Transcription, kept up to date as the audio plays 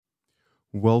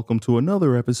Welcome to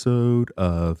another episode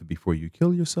of Before You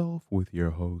Kill Yourself with your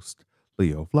host,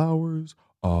 Leo Flowers.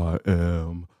 I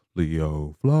am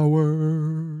Leo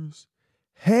Flowers.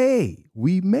 Hey,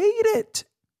 we made it.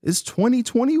 It's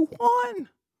 2021.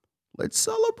 Let's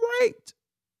celebrate.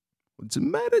 Let's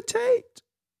meditate.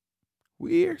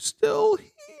 We're still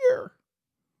here.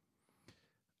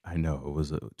 I know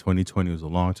 2020 was a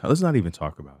long time. Let's not even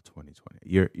talk about 2020.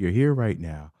 You're here right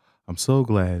now. I'm so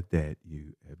glad that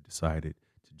you have decided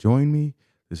to join me.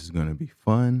 This is going to be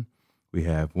fun. We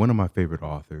have one of my favorite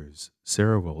authors,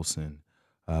 Sarah Wilson,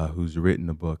 who's written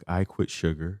the book I Quit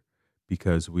Sugar,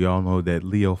 because we all know that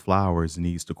Leo Flowers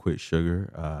needs to quit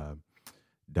sugar.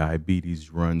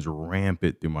 Diabetes runs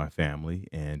rampant through my family,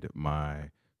 and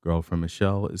my girlfriend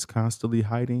Michelle is constantly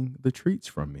hiding the treats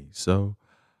from me. So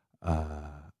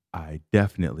I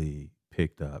definitely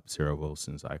picked up Sarah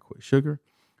Wilson's I Quit Sugar.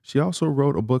 She also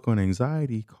wrote a book on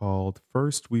anxiety called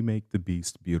First We Make the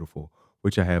Beast Beautiful,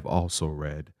 which I have also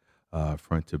read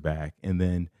front to back. And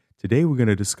then today we're going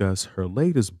to discuss her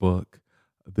latest book,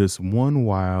 This One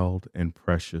Wild and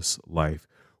Precious Life,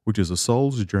 which is a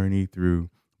soul's journey through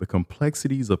the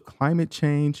complexities of climate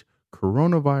change,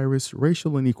 coronavirus,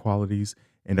 racial inequalities,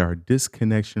 and our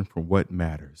disconnection from what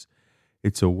matters.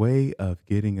 It's a way of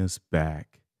getting us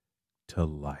back to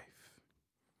life.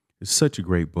 It's such a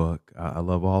great book. I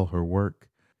love all her work.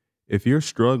 If you're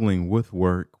struggling with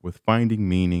work, with finding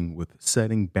meaning, with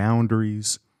setting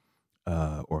boundaries,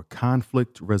 or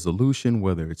conflict resolution,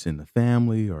 whether it's in the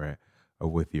family or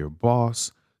with your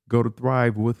boss, go to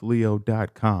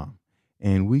thrivewithleo.com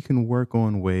and we can work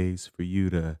on ways for you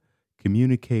to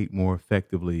communicate more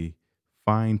effectively,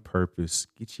 find purpose,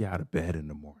 get you out of bed in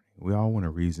the morning. We all want a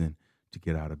reason to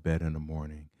get out of bed in the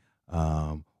morning.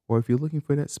 Or if you're looking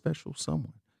for that special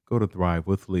someone, go to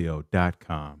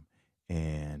thrivewithleo.com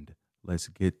and let's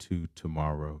get to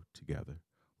tomorrow together.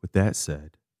 With that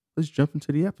said, let's jump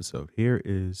into the episode. Here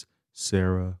is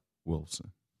Sarah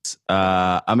Wilson.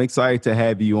 I'm excited to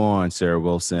have you on, Sarah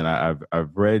Wilson.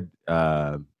 I've read,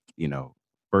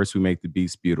 First We Make the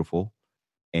Beast Beautiful,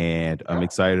 and I'm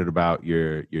excited about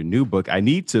your new book. I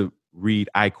need to read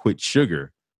I Quit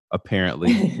Sugar,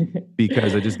 apparently,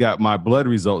 because I just got my blood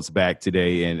results back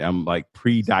today and I'm like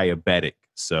pre-diabetic.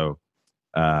 So,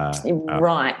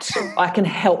 right. I can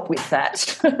help with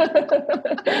that.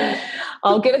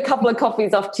 I'll get a couple of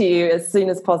copies off to you as soon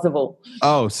as possible.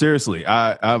 Oh, seriously.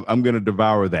 I'm going to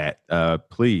devour that.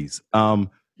 Please.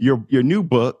 Your new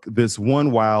book, This One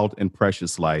Wild and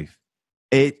Precious Life,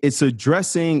 it's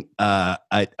addressing a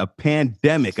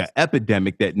pandemic, an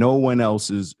epidemic that no one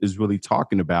else is really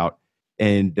talking about.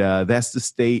 And that's the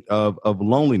state of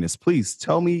loneliness. Please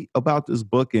tell me about this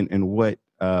book and what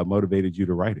motivated you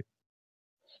to write it.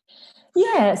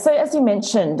 Yeah, so as you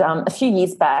mentioned, a few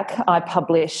years back, I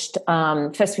published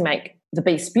First We Make the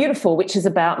Beast Beautiful, which is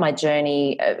about my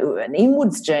journey, an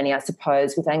inwards journey, I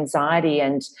suppose, with anxiety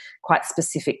and quite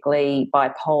specifically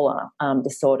bipolar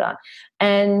disorder.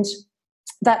 And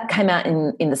that came out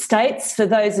in the States. For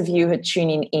those of you who are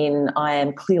tuning in, I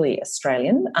am clearly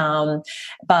Australian,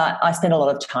 but I spent a lot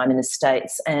of time in the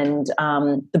States, and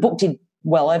the book did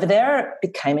well over there. It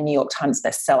became a New York Times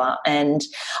bestseller, and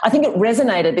I think it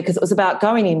resonated because it was about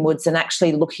going inwards and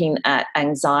actually looking at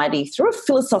anxiety through a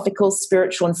philosophical,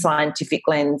 spiritual and scientific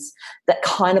lens that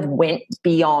kind of went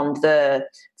beyond the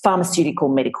pharmaceutical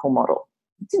medical model.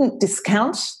 Didn't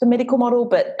discount the medical model,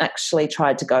 but actually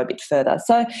tried to go a bit further.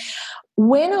 So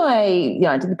when I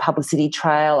did the publicity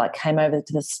trail, I came over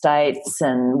to the States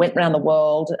and went around the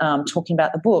world talking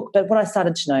about the book. But what I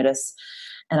started to notice,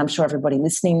 and I'm sure everybody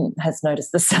listening has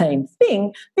noticed the same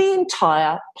thing, the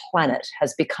entire planet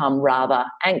has become rather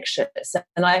anxious.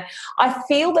 And I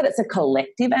feel that it's a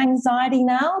collective anxiety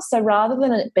now. So rather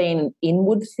than it being an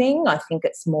inward thing, I think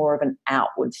it's more of an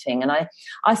outward thing. And I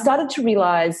started to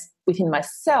realise within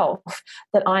myself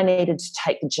that I needed to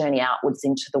take the journey outwards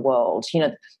into the world.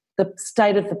 The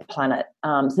state of the planet,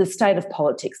 the state of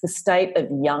politics, the state of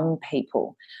young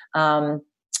people,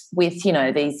 with,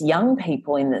 these young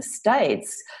people in the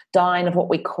States dying of what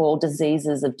we call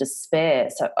diseases of despair,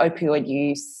 so opioid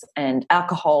use and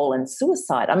alcohol and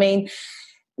suicide. I mean,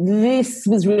 this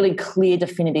was really clear,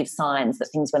 definitive signs that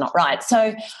things were not right.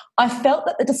 So I felt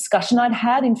that the discussion I'd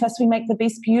had in First We Make the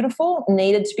Beast Beautiful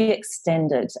needed to be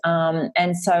extended.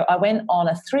 And so I went on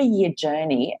a 3-year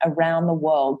journey around the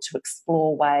world to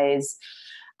explore ways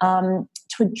to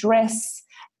address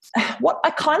what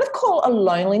I kind of call a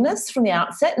loneliness from the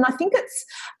outset. And I think it's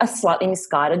a slightly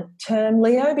misguided term,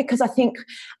 Leo, because I think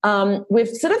we've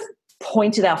sort of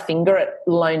pointed our finger at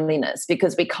loneliness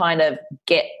because we kind of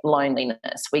get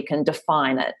loneliness. We can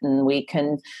define it, and we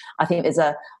can, I think there's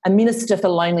a minister for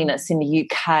loneliness in the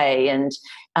UK, and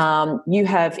you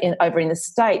have over in the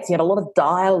States, you have a lot of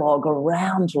dialogue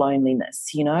around loneliness,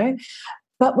 you know.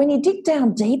 But when you dig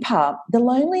down deeper, the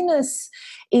loneliness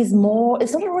is more,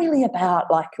 it's not really about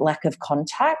like lack of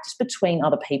contact between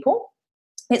other people.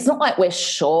 It's not like we're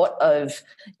short of,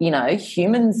 you know,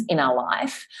 humans in our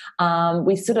life.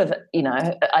 We sort of, you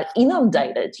know, are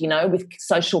inundated, you know, with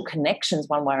social connections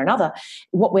one way or another.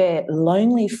 What we're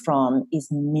lonely from is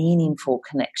meaningful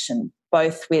connection,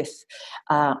 both with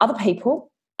other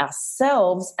people,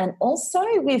 ourselves, and also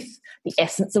with the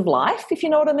essence of life, if you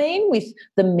know what I mean, with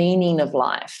the meaning of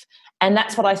life. And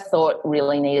that's what I thought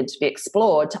really needed to be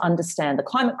explored to understand the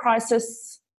climate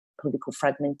crisis, political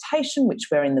fragmentation, which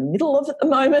we're in the middle of at the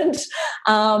moment,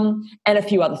 and a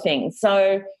few other things.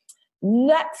 So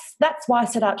that's why I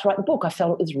set out to write the book. I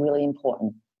felt it was really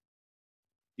important.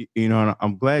 You know, and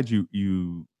I'm glad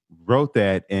you wrote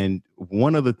that. And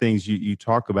one of the things you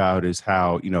talk about is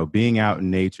how, you know, being out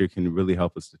in nature can really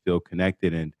help us to feel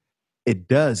connected. And it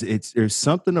does. There's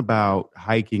something about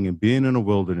hiking and being in a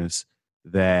wilderness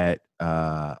that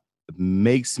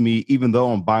makes me, even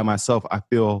though I'm by myself, I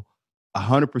feel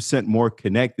 100% more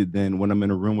connected than when I'm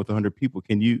in a room with 100 people.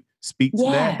 Can you speak to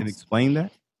that and explain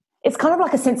that? It's kind of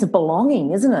like a sense of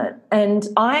belonging, isn't it? And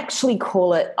I actually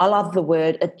call it, I love the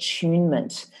word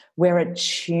attunement. We're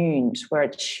attuned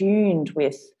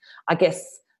with, I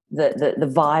guess, the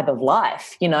vibe of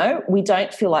life, you know. We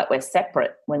don't feel like we're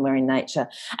separate when we're in nature.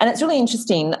 And it's really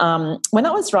interesting. When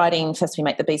I was writing First We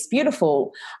Make the Beast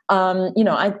Beautiful, you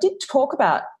know, I did talk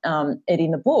about it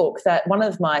in the book that one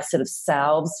of my sort of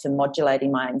salves for modulating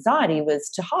my anxiety was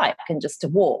to hike and just to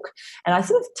walk. And I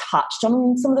sort of touched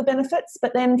on some of the benefits.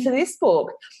 But then for this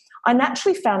book, I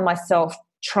naturally found myself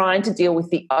trying to deal with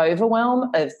the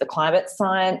overwhelm of the climate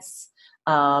science,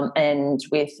 and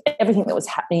with everything that was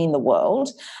happening in the world,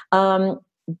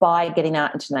 by getting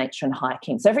out into nature and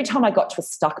hiking. So every time I got to a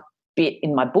stuck bit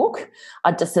in my book,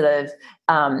 I'd just sort of,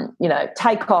 you know,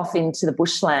 take off into the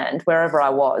bushland wherever I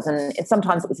was. And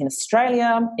sometimes it was in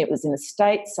Australia, it was in the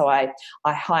States. So I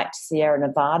hiked Sierra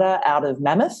Nevada out of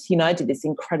Mammoth, you know, did this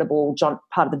incredible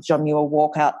part of the John Muir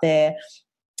walk out there.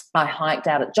 I hiked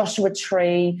out at Joshua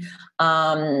Tree.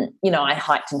 You know, I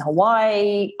hiked in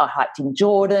Hawaii. I hiked in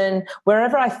Jordan.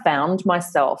 Wherever I found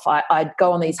myself, I'd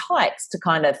go on these hikes to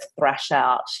kind of thrash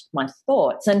out my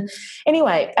thoughts. And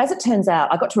anyway, as it turns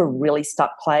out, I got to a really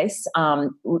stuck place.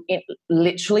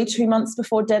 Literally 2 months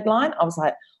before deadline, I was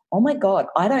like, oh my God,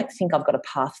 I don't think I've got a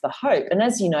path for hope. And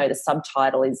as you know, the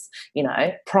subtitle is, you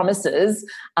know, promises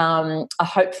a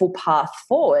hopeful path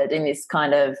forward in this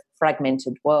kind of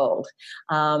fragmented world.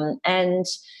 And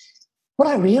what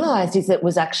I realised is it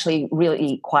was actually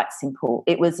really quite simple.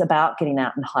 It was about getting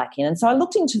out and hiking. And so I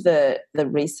looked into the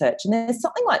research, and there's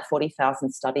something like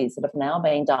 40,000 studies that have now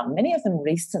been done, many of them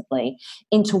recently,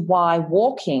 into why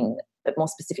walking, but more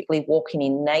specifically walking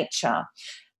in nature,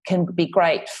 can be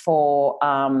great for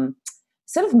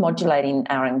sort of modulating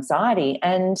our anxiety.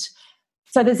 And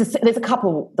so there's a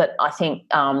couple that I think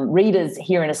readers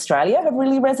here in Australia have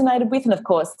really resonated with. And, of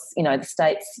course, you know, the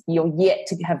States, you're yet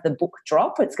to have the book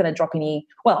drop. It's going to drop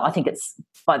I think it's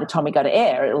by the time we go to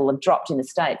air, it will have dropped in the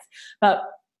States. But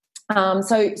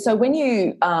so when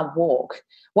you walk,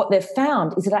 what they've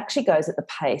found is it actually goes at the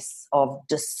pace of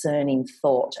discerning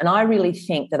thought. And I really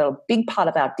think that a big part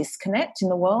of our disconnect in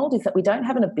the world is that we don't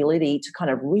have an ability to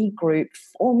kind of regroup,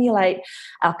 formulate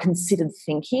our considered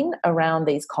thinking around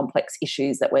these complex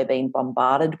issues that we're being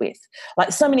bombarded with.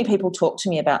 Like, so many people talk to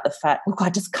me about the fact, look, I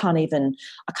can't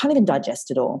even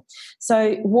digest it all.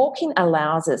 So walking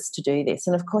allows us to do this.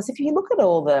 And of course, if you look at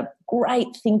all the great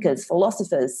thinkers,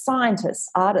 philosophers, scientists,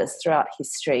 artists throughout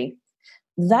history,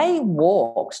 they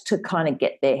walked to kind of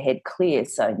get their head clear.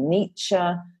 So Nietzsche,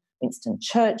 Winston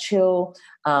Churchill,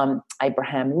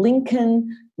 Abraham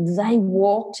Lincoln, they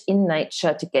walked in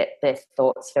nature to get their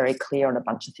thoughts very clear on a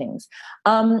bunch of things.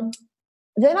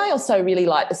 Then I also really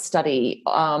like the study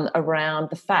around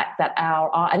the fact that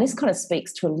and this kind of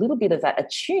speaks to a little bit of that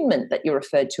attunement that you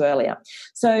referred to earlier.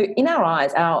 So in our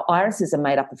eyes, our irises are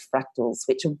made up of fractals,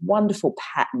 which are wonderful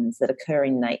patterns that occur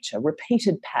in nature,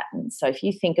 repeated patterns. So if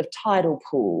you think of tidal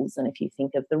pools, and if you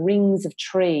think of the rings of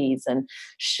trees and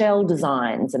shell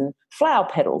designs and flower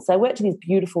petals, they work to these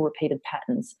beautiful repeated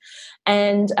patterns.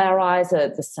 And our eyes are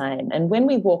the same. And when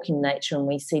we walk in nature and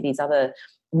we see these other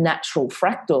natural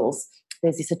fractals,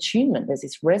 there's this attunement, there's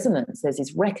this resonance, there's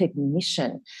this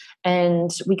recognition, and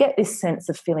we get this sense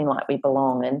of feeling like we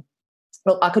belong. And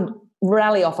look, I could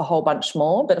rally off a whole bunch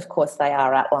more, but of course they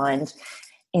are outlined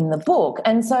in the book.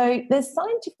 And so there's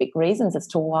scientific reasons as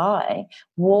to why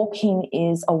walking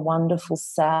is a wonderful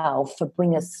salve for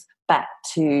bringing us back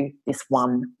to this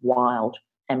one wild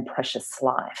and precious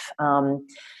life.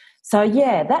 So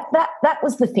yeah, that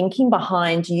was the thinking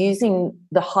behind using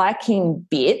the hiking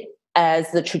bit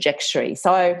as the trajectory.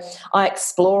 So I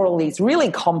explore all these really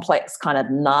complex, kind of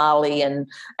gnarly and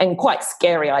quite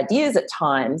scary ideas at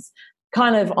times,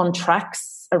 kind of on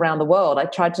tracks around the world. I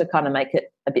tried to kind of make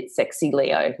it a bit sexy,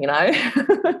 Leo,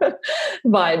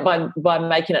 by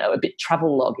making it a bit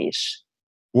travel log-ish.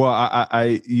 Well,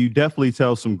 you definitely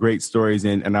tell some great stories,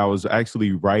 and I was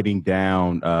actually writing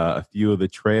down a few of the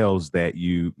trails that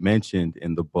you mentioned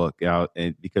in the book,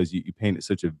 and because you painted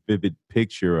such a vivid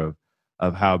picture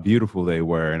of how beautiful they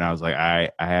were, and I was like, I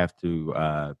have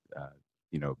to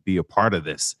be a part of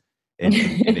this and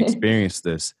experience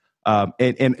this.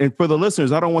 And for the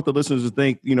listeners, I don't want the listeners to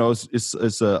think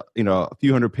it's a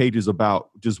few hundred pages about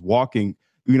just walking.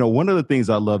 One of the things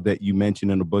I love that you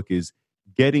mentioned in the book is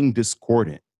getting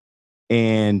discordant.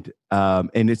 And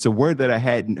it's a word that I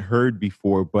hadn't heard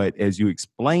before, but as you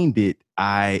explained it,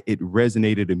 it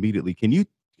resonated immediately. Can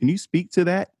you speak to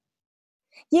that?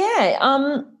 Yeah,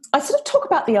 I sort of talk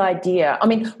about the idea. I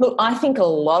mean, look, I think a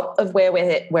lot of where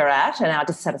we're at and our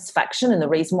dissatisfaction and the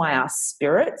reason why our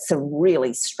spirits are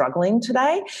really struggling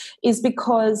today is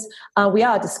because we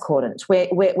are discordant.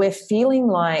 We're feeling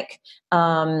like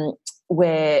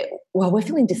we're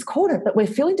feeling discordant, but we're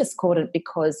feeling discordant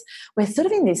because we're sort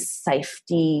of in this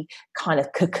safety kind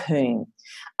of cocoon.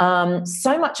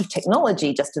 So much of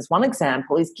technology, just as one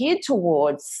example, is geared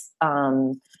towards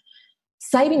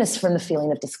saving us from the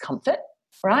feeling of discomfort,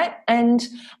 right? And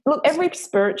look, every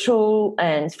spiritual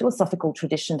and philosophical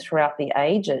tradition throughout the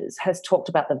ages has talked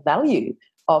about the value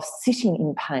of sitting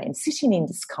in pain, sitting in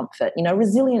discomfort,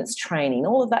 resilience training,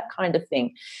 all of that kind of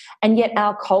thing. And yet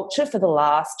our culture for the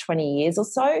last 20 years or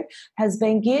so has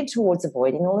been geared towards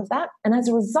avoiding all of that. And as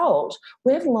a result,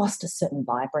 we've lost a certain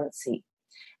vibrancy.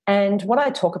 And what I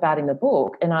talk about in the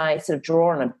book, and I sort of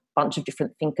draw on a bunch of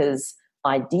different thinkers'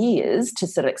 ideas to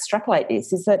sort of extrapolate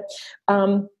this, is that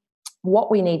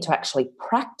what we need to actually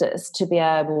practice to be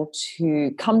able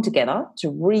to come together,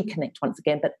 to reconnect once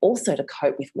again, but also to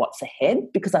cope with what's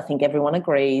ahead, because I think everyone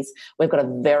agrees we've got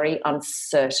a very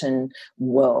uncertain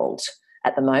world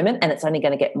at the moment, and it's only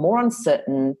going to get more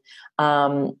uncertain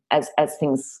as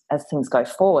things go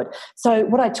forward. So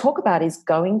what I talk about is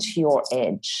going to your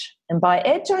edge. And by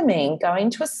edge, I mean going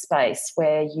to a space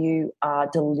where you are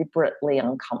deliberately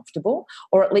uncomfortable,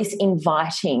 or at least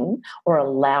inviting or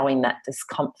allowing that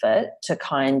discomfort to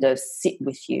kind of sit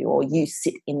with you, or you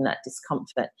sit in that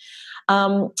discomfort.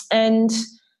 I kind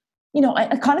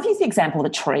of use the example of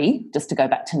a tree, just to go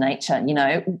back to nature.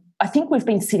 I think we've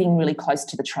been sitting really close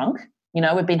to the trunk.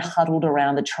 We've been huddled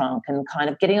around the trunk and kind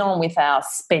of getting on with our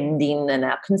spending and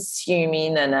our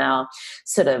consuming and our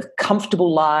sort of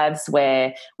comfortable lives,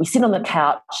 where we sit on the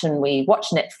couch and we watch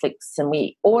Netflix and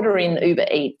we order in Uber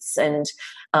Eats and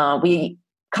we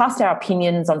cast our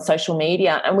opinions on social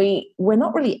media, and we're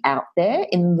not really out there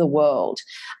in the world.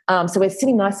 So we're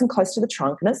sitting nice and close to the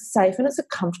trunk, and it's safe and it's a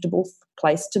comfortable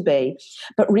place to be.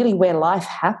 But really where life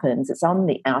happens, it's on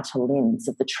the outer limbs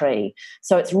of the tree.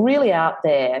 So it's really out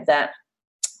there that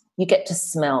you get to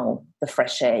smell the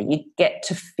fresh air. You get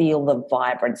to feel the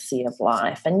vibrancy of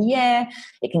life. And yeah,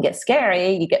 it can get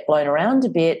scary. You get blown around a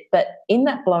bit. But in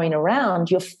that blowing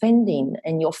around, you're fending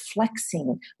and you're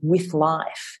flexing with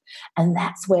life. And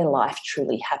that's where life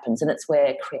truly happens. And it's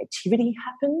where creativity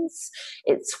happens.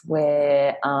 It's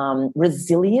where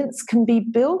resilience can be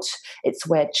built. It's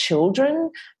where children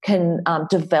can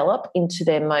develop into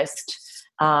their most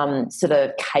sort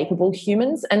of capable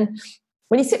humans. And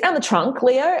when you sit around the trunk,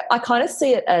 Leo, I kind of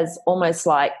see it as almost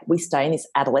like we stay in this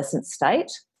adolescent state.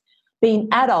 Being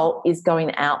adult is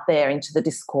going out there into the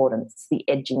discordance, the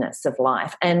edginess of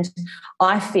life. And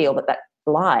I feel that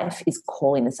life is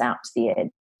calling us out to the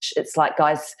edge. It's like,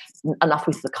 guys, enough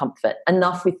with the comfort,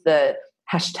 enough with the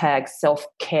hashtag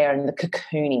self-care and the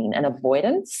cocooning and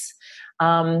avoidance.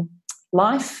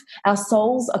 Life, our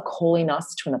souls are calling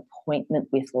us to an appointment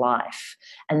with life,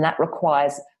 and that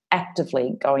requires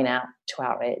actively going out to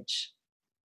our edge.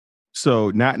 So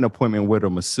not an appointment with a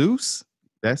masseuse?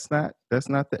 That's not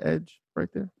the edge right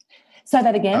there? Say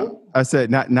that again. I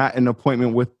said not an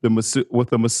appointment with the masseuse.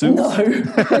 No.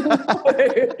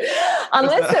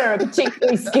 Unless they're a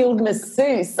particularly skilled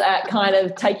masseuse at kind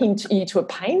of taking you to a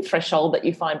pain threshold that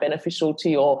you find beneficial to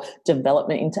your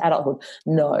development into adulthood.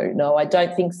 No, I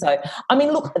don't think so. I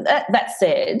mean, look, that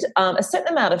said, a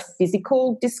certain amount of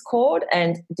physical discord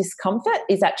and discomfort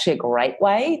is actually a great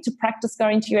way to practice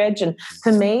going to your edge. And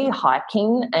for me,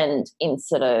 hiking and in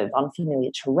sort of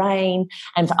unfamiliar terrain,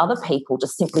 and for other people,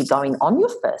 just simply going on your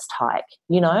first hike,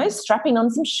 strapping on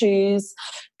some shoes,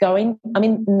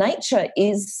 nature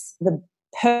is the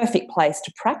perfect place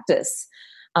to practice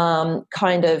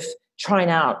kind of trying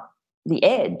out the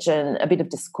edge and a bit of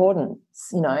discordance,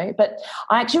 But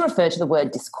I actually refer to the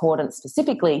word discordance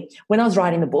specifically when I was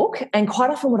writing the book, and quite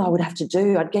often what I would have to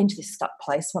do, I'd get into this stuck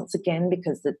place once again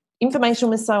because the information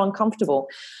was so uncomfortable.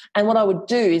 And what I would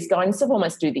do is go and sort of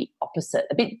almost do the opposite,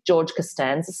 a bit George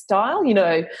Costanza style,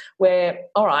 where,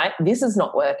 all right, this is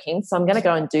not working, so I'm going to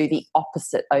go and do the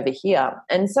opposite over here.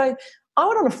 And so I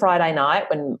would, on a Friday night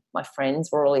when my friends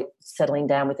were all settling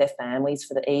down with their families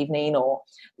for the evening, or,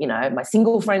 my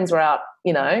single friends were out,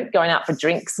 going out for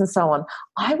drinks and so on,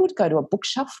 I would go to a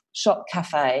bookshop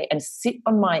cafe and sit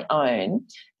on my own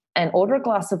and order a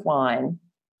glass of wine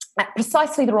at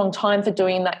precisely the wrong time for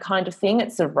doing that kind of thing.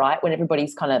 It's sort of right when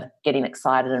everybody's kind of getting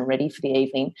excited and ready for the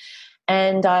evening.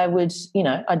 And I would,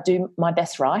 I'd do my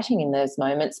best writing in those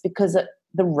moments because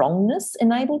the wrongness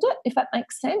enabled it, if that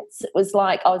makes sense. It was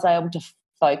like I was able to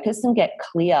focus and get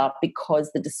clear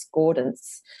because the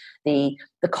discordance, the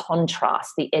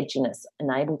contrast, the edginess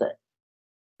enabled it.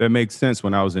 That makes sense.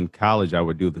 When I was in college, I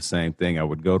would do the same thing. I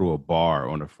would go to a bar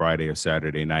on a Friday or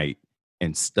Saturday night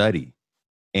and study.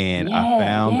 And I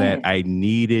found that I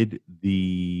needed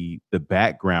the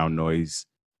background noise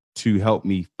to help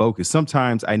me focus.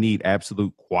 Sometimes I need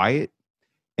absolute quiet.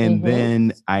 And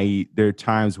then there are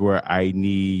times where I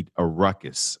need a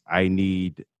ruckus. I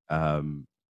need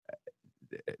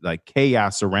like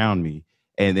chaos around me.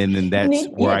 And then that's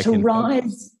where I can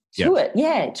rise to it.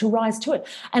 Yeah, to rise to it.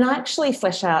 And I actually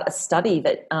flesh out a study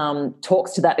that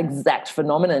talks to that exact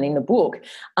phenomenon in the book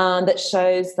that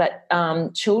shows that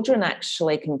children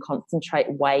actually can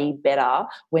concentrate way better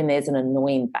when there's an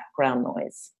annoying background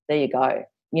noise. There you go,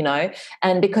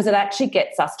 and because it actually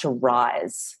gets us to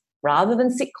rise rather than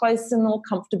sit close and all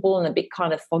comfortable and a bit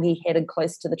kind of foggy-headed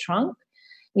close to the trunk.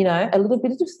 A little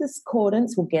bit of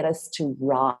discordance will get us to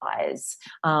rise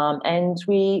and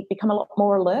we become a lot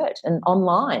more alert and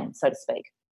online, so to speak.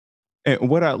 And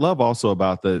what I love also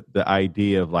about the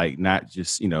idea of like not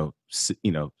just,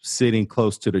 sitting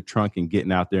close to the trunk and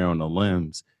getting out there on the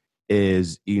limbs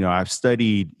is, I've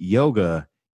studied yoga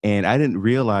and I didn't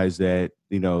realize that,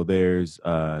 there's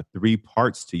 3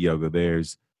 parts to yoga.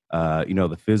 There's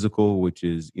the physical, which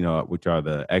is, which are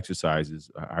the exercises,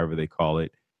 however they call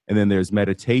it. And then there's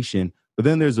meditation. But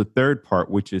then there's a third part,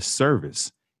 which is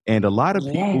service. And a lot of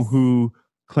people who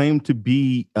claim to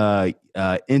be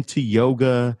into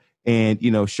yoga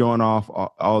and, showing off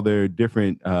all their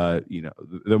different,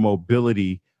 their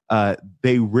mobility,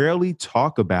 they rarely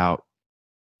talk about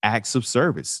acts of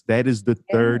service. That is the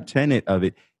third tenet of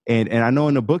it. And I know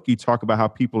in the book, you talk about how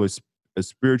people are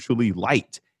spiritually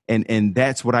light. And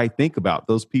that's what I think about,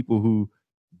 those people who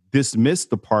dismiss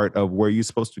the part of where you're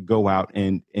supposed to go out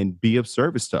and be of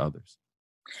service to others.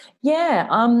 Yeah,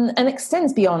 and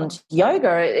extends beyond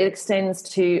yoga. It extends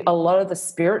to a lot of the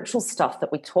spiritual stuff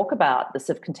that we talk about, the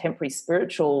sort of contemporary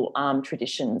spiritual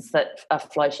traditions that are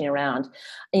floating around.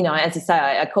 As you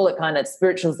say, I call it kind of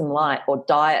spiritualism light or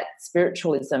diet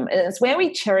spiritualism. And it's where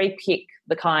we cherry pick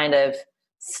the kind of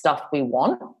stuff we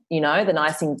want, the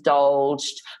nice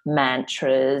indulged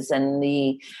mantras and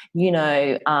the,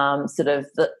 sort of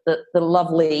the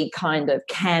lovely kind of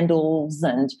candles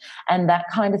and that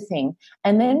kind of thing.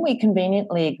 And then we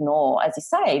conveniently ignore, as you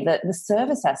say, the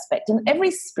service aspect. And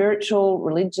every spiritual,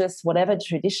 religious, whatever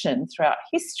tradition throughout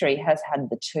history has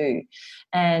had the two.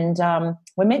 And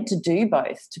we're meant to do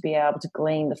both to be able to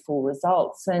glean the full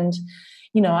results. And,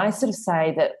 I sort of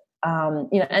say that,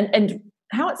 and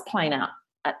how it's playing out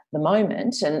at the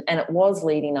moment, and it was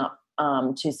leading up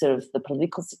to sort of the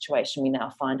political situation we now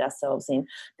find ourselves in,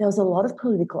 there was a lot of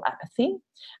political apathy.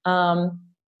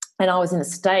 And I was in the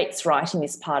States writing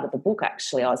this part of the book,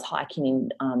 actually. I was hiking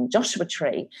in Joshua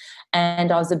Tree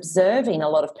and I was observing a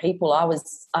lot of people. I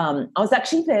was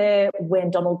actually there when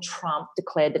Donald Trump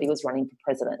declared that he was running for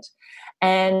president.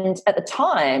 And at the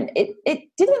time, it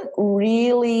didn't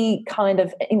really kind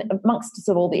of, amongst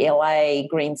sort of all the LA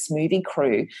green smoothie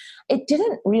crew, it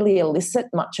didn't really elicit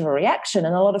much of a reaction.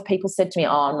 And a lot of people said to me,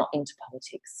 I'm not into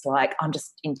politics. Like, I'm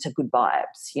just into good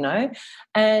vibes,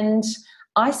 And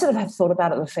I sort of have thought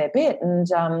about it a fair bit, and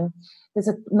there's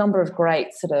a number of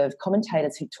great sort of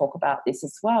commentators who talk about this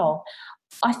as well.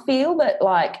 I feel that,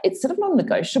 like, it's sort of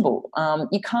non-negotiable.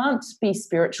 You can't be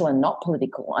spiritual and not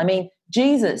political. I mean,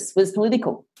 Jesus was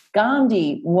political.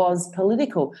 Gandhi was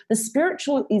political. The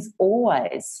spiritual is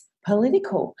always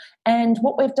political. And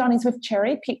what we've done is we've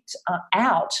cherry-picked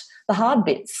out the hard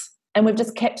bits, and we've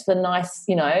just kept the nice,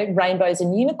 rainbows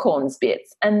and unicorns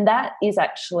bits. And that is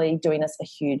actually doing us a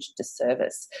huge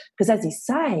disservice. Because as you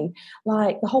say,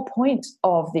 like, the whole point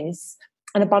of this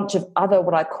and a bunch of other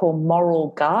what I call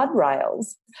moral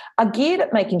guardrails are geared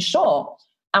at making sure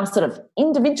our sort of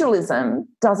individualism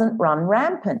doesn't run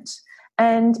rampant.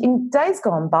 And in days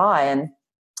gone by, and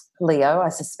Leo, I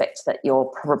suspect that you're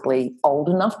probably old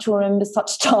enough to remember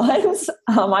such times.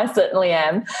 I certainly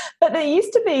am. But there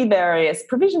used to be various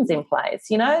provisions in place.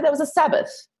 There was a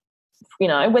Sabbath.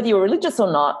 Whether you were religious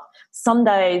or not,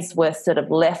 Sundays were sort of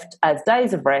left as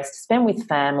days of rest, spend with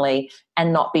family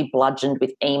and not be bludgeoned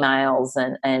with emails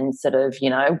and sort of,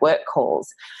 work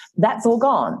calls. That's all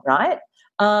gone, right?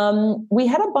 We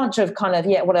had a bunch of kind of,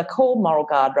 what are called moral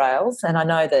guardrails, and I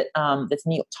know that there's a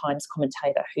New York Times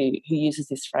commentator who uses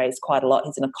this phrase quite a lot.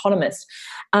 He's an economist.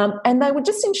 And they would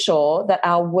just ensure that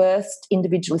our worst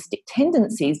individualistic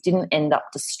tendencies didn't end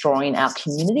up destroying our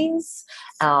communities,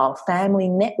 our family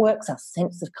networks, our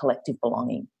sense of collective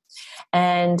belonging.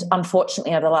 And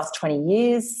unfortunately, over the last 20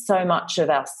 years, so much of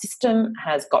our system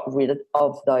has got rid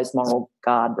of those moral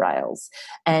guardrails,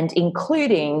 and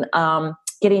including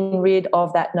getting rid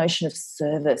of that notion of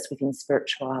service within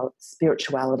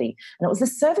spirituality. And it was the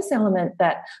service element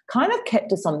that kind of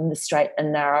kept us on the straight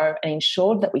and narrow and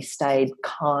ensured that we stayed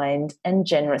kind and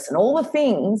generous and all the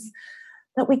things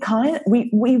that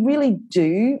we really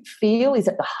do feel is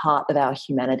at the heart of our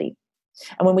humanity.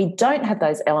 And when we don't have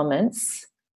those elements,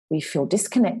 we feel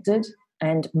disconnected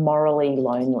and morally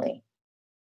lonely.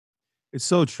 It's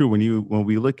so true. When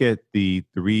we look at the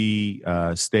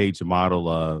three-stage model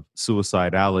of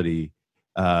suicidality,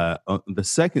 the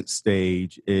second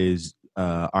stage is,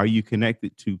 are you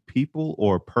connected to people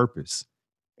or purpose?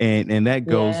 And that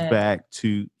goes back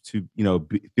to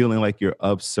feeling like you're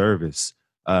of service.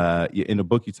 In the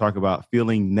book, you talk about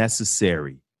feeling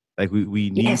necessary. Like we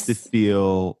need to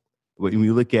feel. When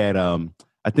we look at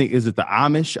I think, is it the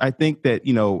Amish? I think that,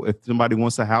 if somebody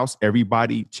wants a house,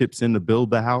 everybody chips in to build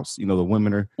the house. The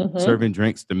women are serving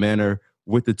drinks, the men are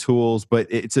with the tools, but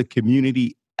it's a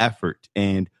community effort.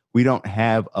 And we don't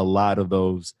have a lot of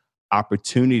those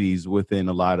opportunities within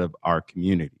a lot of our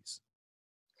communities.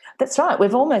 That's right.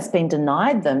 We've almost been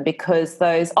denied them because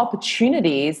those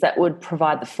opportunities that would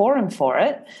provide the forum for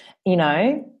it,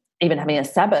 even having a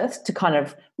Sabbath to kind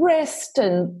of rest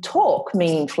and talk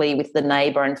meaningfully with the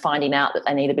neighbour and finding out that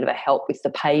they need a bit of a help with the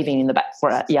paving in the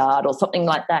backyard or something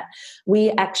like that.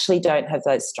 We actually don't have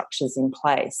those structures in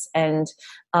place. And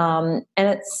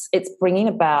it's bringing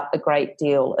about a great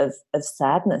deal of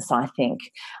sadness, I think.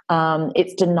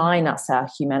 It's denying us our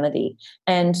humanity.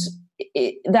 And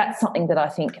that's something that I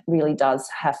think really does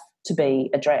have to be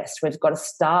addressed. We've got to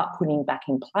start putting back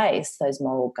in place those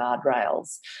moral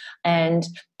guardrails. And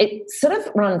it sort of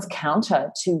runs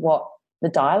counter to what the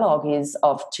dialogue is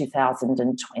of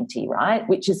 2020, right?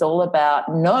 Which is all about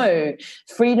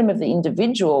freedom of the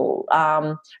individual,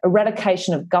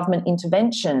 eradication of government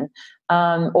intervention,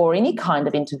 or any kind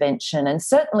of intervention, and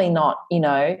certainly not,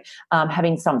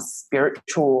 having some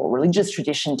spiritual or religious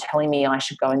tradition telling me I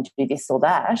should go and do this or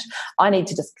that. I need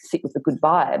to just sit with the good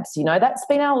vibes. That's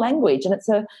been our language, and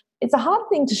it's a hard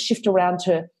thing to shift around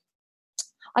to,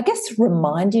 I guess,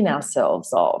 reminding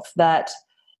ourselves of that.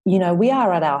 We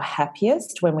are at our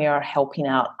happiest when we are helping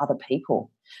out other people.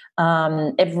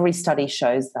 Every study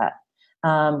shows that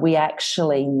we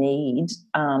actually need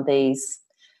these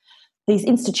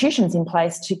institutions in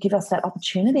place to give us that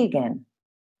opportunity again.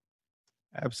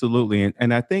 Absolutely.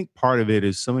 And I think part of it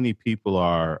is so many people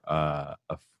are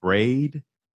afraid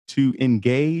to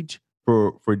engage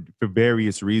for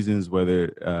various reasons,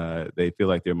 whether they feel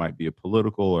like there might be a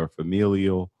political or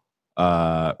familial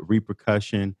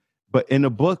repercussion. But in the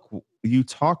book, you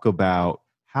talk about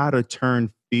how to turn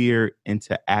fear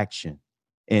into action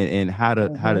and how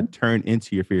to turn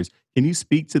into your fears. Can you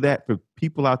speak to that for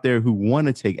people out there who want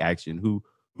to take action,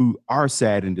 who are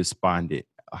sad and despondent?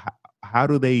 How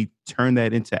do they turn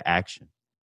that into action?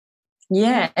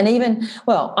 Yeah, and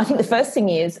I think the first thing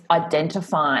is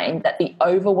identifying that the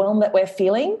overwhelm that we're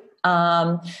feeling,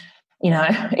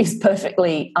 is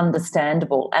perfectly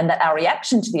understandable, and that our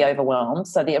reaction to the overwhelm,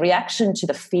 so the reaction to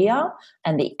the fear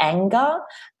and the anger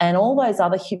and all those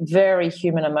other very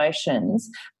human emotions,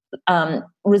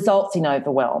 results in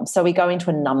overwhelm. So we go into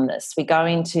a numbness. We go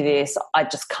into this, I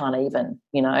just can't even,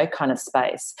 kind of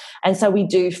space. And so we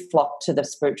do flock to the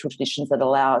spiritual traditions that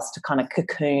allow us to kind of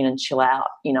cocoon and chill out,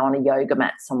 on a yoga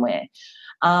mat somewhere.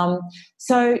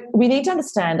 So we need to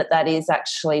understand that is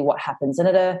actually what happens. And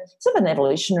at a sort of an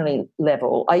evolutionary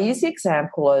level, I use the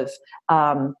example of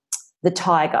the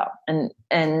tiger and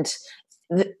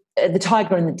the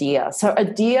tiger and the deer. So a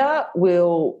deer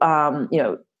will,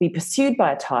 be pursued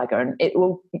by a tiger, and it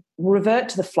will revert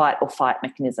to the flight or fight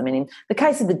mechanism. And in the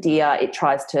case of the deer, it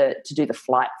tries to do the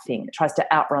flight thing. It tries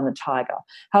to outrun the tiger.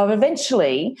 However,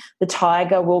 eventually the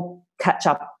tiger will catch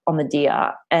up on the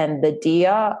deer, and the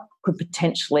deer could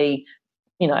potentially,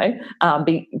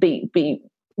 be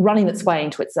running its way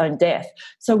into its own death.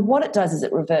 So what it does is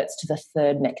it reverts to the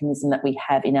third mechanism that we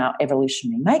have in our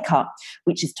evolutionary makeup,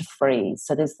 which is to freeze.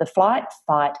 So there's the flight,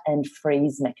 fight, and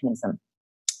freeze mechanism.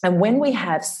 And when we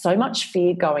have so much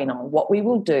fear going on, what we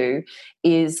will do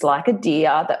is, like a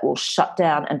deer that will shut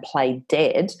down and play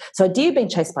dead. So a deer being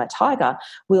chased by a tiger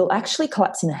will actually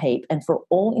collapse in a heap, and for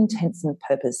all intents and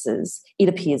purposes, it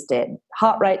appears dead.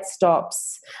 Heart rate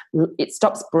stops, it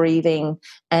stops breathing,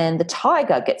 and the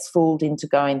tiger gets fooled into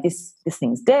going, this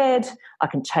thing's dead, I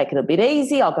can take it a bit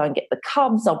easy, I'll go and get the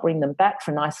cubs, I'll bring them back for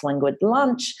a nice languid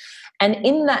lunch. And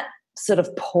in that sort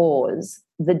of pause,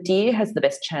 the deer has the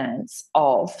best chance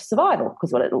of survival,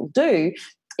 because what it'll do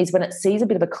is, when it sees a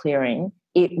bit of a clearing,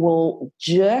 it will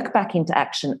jerk back into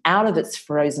action out of its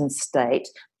frozen state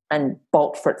and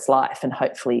bolt for its life and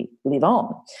hopefully live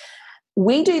on.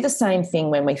 We do the same thing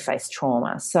when we face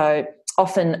trauma. So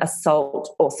often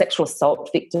assault or sexual assault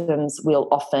victims will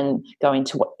often go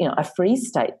into a freeze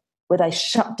state where they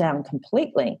shut down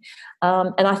completely.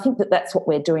 And I think that's what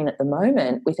we're doing at the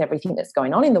moment with everything that's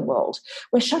going on in the world.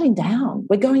 We're shutting down.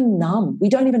 We're going numb. We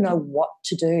don't even know what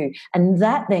to do. And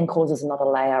that then causes another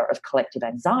layer of collective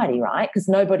anxiety, right? Because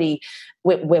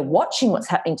we're watching what's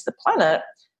happening to the planet,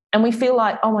 and we feel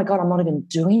like, oh my God, I'm not even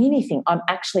doing anything. I'm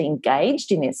actually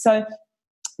engaged in this. So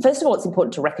first of all, it's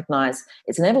important to recognise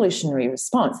it's an evolutionary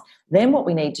response. Then what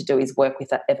we need to do is work with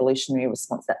that evolutionary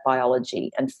response, that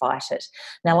biology, and fight it.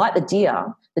 Now, like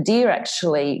the deer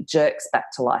actually jerks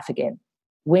back to life again.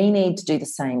 We need to do the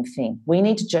same thing. We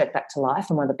need to jerk back to life,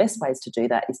 and one of the best ways to do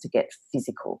that is to get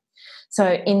physical.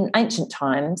 So in ancient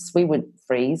times, we would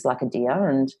freeze like a deer,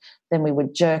 and then we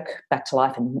would jerk back to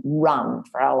life and run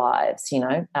for our lives,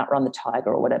 outrun the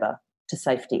tiger or whatever to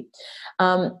safety.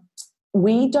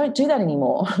 We don't do that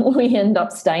anymore. We end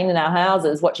up staying in our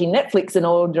houses, watching Netflix and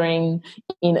ordering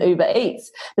in Uber Eats.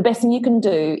 The best thing you can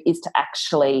do is to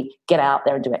actually get out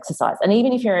there and do exercise. And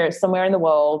even if you're somewhere in the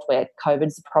world where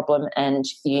COVID's a problem and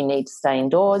you need to stay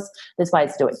indoors, there's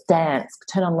ways to do it. Dance,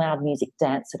 turn on loud music,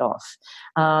 dance it off.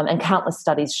 And countless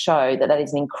studies show that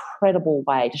is an incredible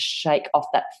way to shake off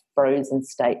that frozen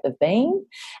state of being,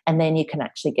 and then you can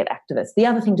actually get activist. The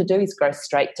other thing to do is go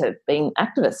straight to being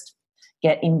activist.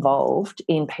 Get involved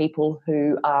in people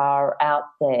who are out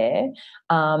there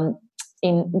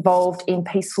involved in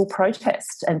peaceful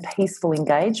protest and peaceful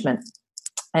engagement.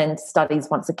 And studies,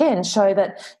 once again, show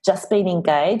that just being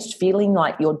engaged, feeling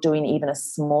like you're doing even a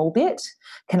small bit,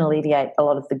 can alleviate a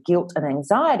lot of the guilt and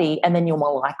anxiety, and then you're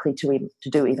more likely to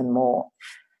do even more.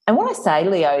 And what I say,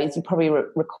 Leo, is, you probably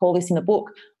recall this in the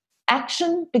book,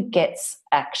 action begets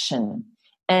action.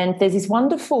 And there's this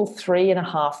wonderful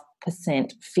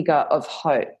 3.5% figure of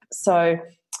hope. So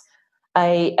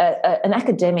an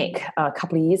academic a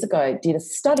couple of years ago did a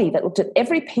study that looked at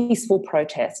every peaceful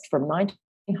protest from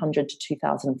 1900 to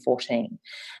 2014.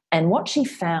 And what she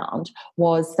found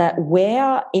was that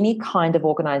where any kind of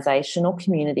organisation or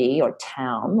community or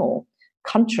town or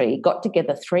country got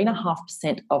together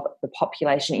 3.5% of the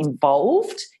population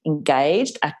involved,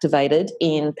 engaged, activated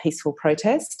in peaceful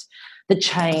protest, the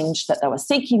change that they were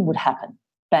seeking would happen.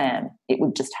 Bam, it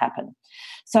would just happen.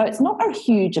 So it's not a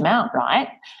huge amount, right?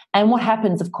 And what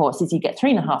happens, of course, is you get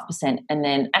 3.5%, and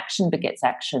then action begets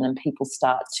action, and people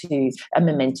start to, a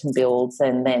momentum builds,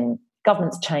 and then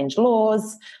governments change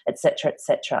laws, et cetera, et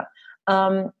cetera.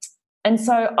 And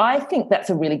so I think that's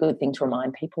a really good thing to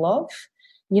remind people of.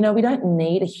 We don't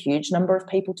need a huge number of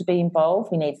people to be involved.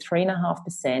 We need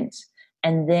 3.5%.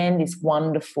 And then this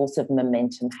wonderful sort of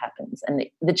momentum happens, and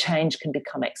the change can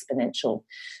become exponential.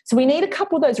 So we need a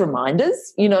couple of those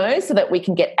reminders, so that we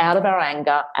can get out of our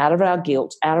anger, out of our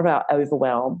guilt, out of our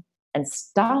overwhelm, and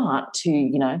start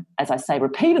to, as I say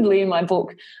repeatedly in my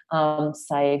book,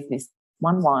 save this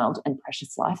one wild and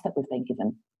precious life that we've been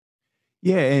given.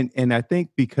 Yeah, and I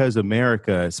think because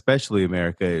America, especially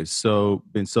America, is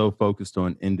been so focused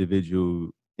on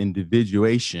individuation,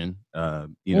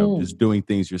 just doing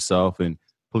things yourself and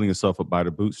pulling yourself up by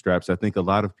the bootstraps. I think a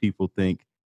lot of people think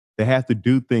they have to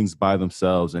do things by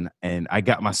themselves, and I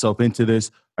got myself into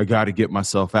this. I got to get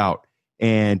myself out,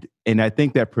 and I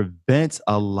think that prevents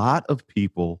a lot of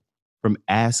people from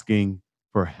asking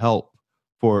for help,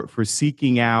 for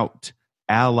seeking out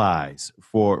allies,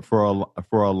 for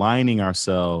aligning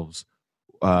ourselves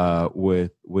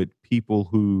with people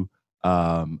who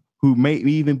may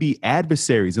even be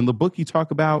adversaries. In the book, you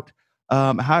talk about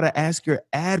how to ask your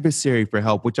adversary for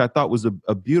help, which I thought was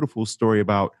a beautiful story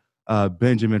about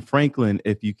Benjamin Franklin.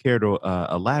 If you care to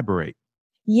elaborate.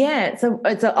 Yeah,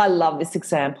 I love this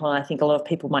example, and I think a lot of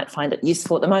people might find it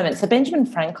useful at the moment. So Benjamin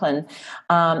Franklin,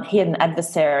 he had an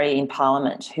adversary in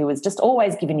Parliament who was just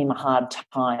always giving him a hard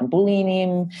time, bullying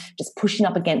him, just pushing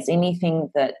up against anything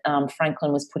that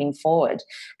Franklin was putting forward.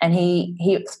 And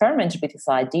he experimented with this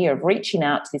idea of reaching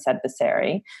out to this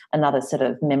adversary, another sort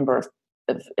of member of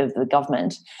the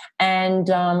government, and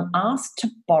asked to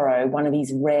borrow one of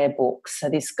his rare books. So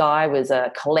this guy was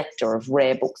a collector of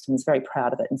rare books and was very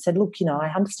proud of it, and said, look,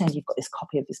 I understand you've got this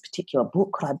copy of this particular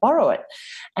book. Could I borrow it?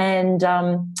 And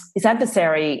his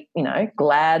adversary,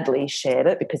 gladly shared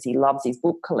it because he loves his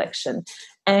book collection.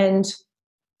 And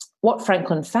what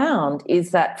Franklin found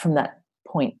is that from that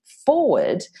point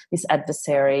forward, this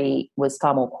adversary was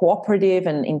far more cooperative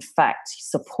and, in fact,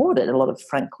 supported a lot of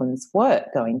Franklin's work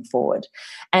going forward.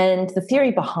 And the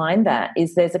theory behind that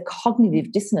is there's a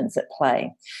cognitive dissonance at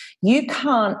play. You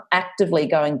can't actively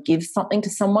go and give something to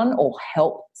someone or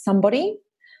help somebody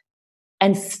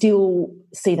and still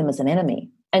see them as an enemy.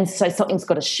 And so something's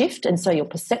got to shift, and so your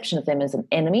perception of them as an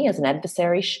enemy, as an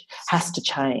adversary, has to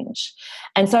change.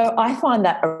 And so I find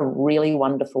that a really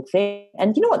wonderful thing.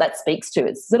 And you know what that speaks to?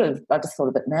 It's sort of, I just thought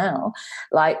of it now,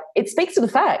 like it speaks to the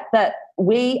fact that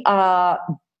we are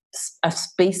a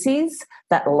species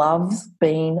that loves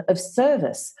being of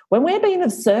service. When we're being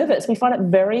of service, we find it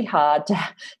very hard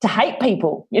to hate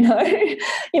people,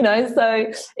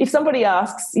 So if somebody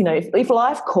asks, if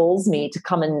life calls me to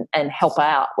come and help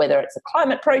out, whether it's a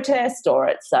climate protest or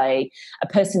it's a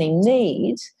person in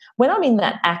need, when I'm in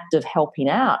that act of helping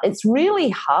out, it's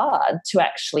really hard to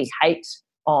actually hate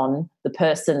on the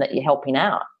person that you're helping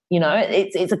out.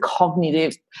 It's a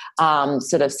cognitive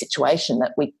sort of situation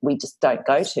that we just don't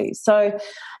go to. So,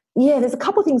 yeah, there's a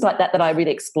couple of things like that I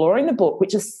really explore in the book,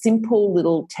 which are simple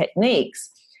little techniques.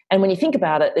 And when you think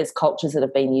about it, there's cultures that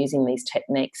have been using these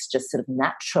techniques just sort of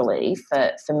naturally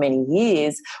for many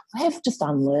years. We've just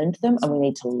unlearned them, and we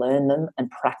need to learn them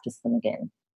and practice them again.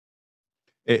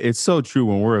 It's so true.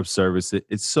 When we're of service,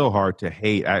 it's so hard to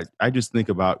hate. I just think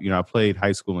about, I played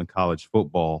high school and college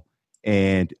football,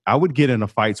 and I would get into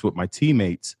fights with my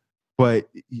teammates, but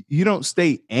you don't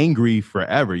stay angry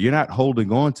forever. You're not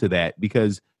holding on to that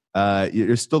because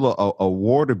there's still a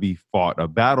war to be fought, a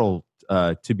battle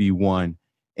to be won.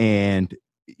 And,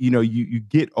 you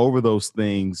get over those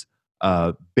things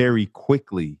very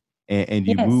quickly, and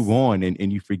you move on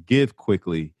and you forgive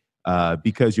quickly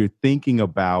because you're thinking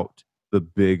about the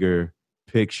bigger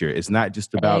picture. It's not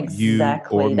just about you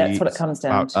or me. That's what it comes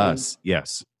down to. Us.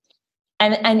 Yes.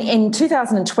 And in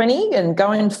 2020 and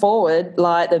going forward,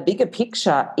 like the bigger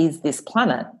picture is this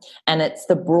planet, and it's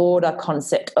the broader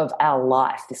concept of our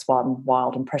life, this one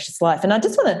wild and precious life. And I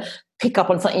just want to pick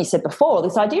up on something you said before,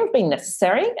 this idea of being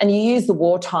necessary, and you use the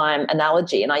wartime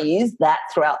analogy, and I use that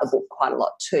throughout the book quite a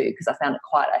lot too, because I found it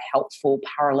quite a helpful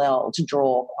parallel to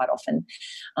draw quite often.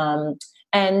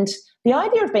 And the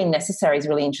idea of being necessary is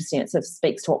really interesting. It sort of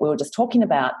speaks to what we were just talking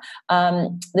about.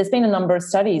 There's been a number of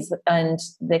studies, and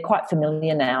they're quite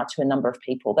familiar now to a number of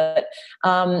people. But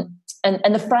and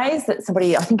the phrase that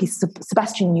somebody, I think is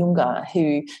Sebastian Junger,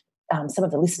 who some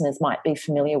of the listeners might be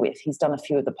familiar with. He's done a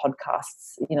few of the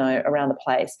podcasts, around the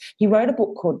place. He wrote a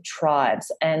book called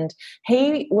Tribes, and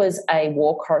he was a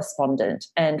war correspondent.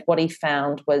 And what he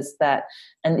found was that,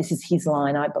 and this is his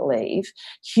line, I believe,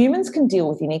 humans can deal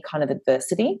with any kind of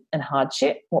adversity and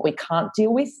hardship. What we can't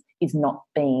deal with is not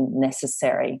being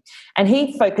necessary. And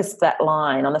he focused that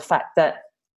line on the fact that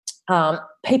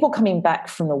people coming back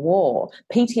from the war,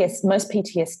 most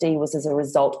PTSD was as a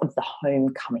result of the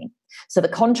homecoming. So the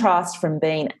contrast from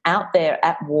being out there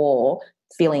at war,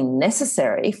 feeling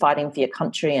necessary, fighting for your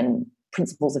country and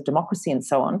principles of democracy and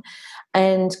so on,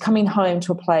 and coming home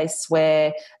to a place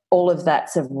where all of that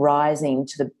sort of rising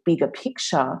to the bigger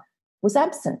picture was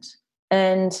absent.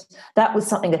 And that was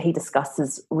something that he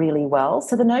discusses really well.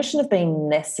 So the notion of being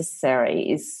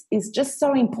necessary is just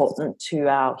so important to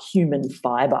our human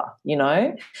fibre,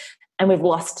 and we've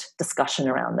lost discussion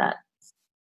around that.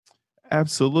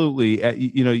 Absolutely.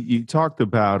 You talked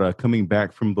about coming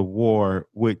back from the war,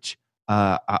 which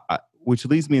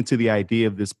leads me into the idea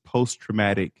of this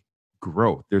post-traumatic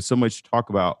growth. There's so much talk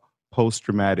about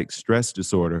post-traumatic stress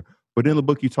disorder, but in the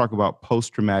book you talk about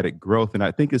post-traumatic growth, and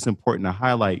I think it's important to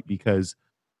highlight because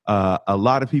a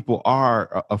lot of people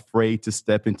are afraid to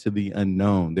step into the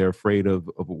unknown. They're afraid of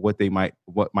what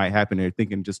might happen. They're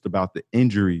thinking just about the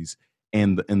injuries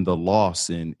and the loss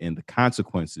and the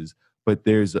consequences. But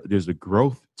there's a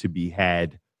growth to be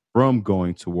had from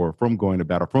going to war, from going to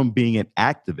battle, from being an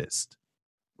activist,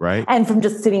 right? And from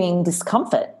just sitting in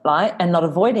discomfort, right, and not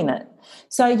avoiding it.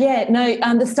 So yeah, no,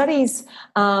 there's studies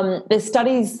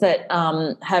that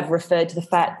have referred to the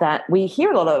fact that we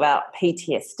hear a lot about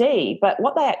PTSD, but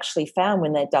what they actually found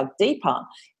when they dug deeper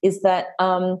is that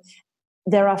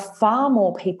there are far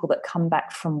more people that come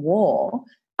back from war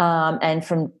and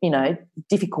from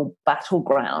difficult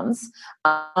battlegrounds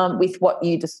with what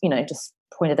you just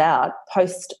pointed out,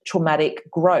 post-traumatic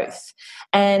growth.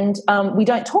 And we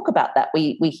don't talk about that.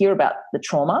 We hear about the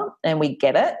trauma and we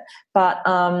get it, but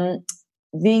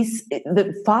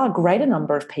the far greater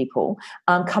number of people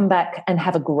come back and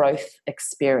have a growth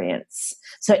experience.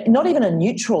 So not even a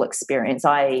neutral experience,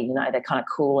 i.e., they're kind of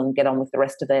cool and get on with the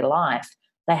rest of their life.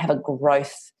 They have a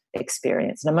growth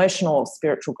experience, an emotional or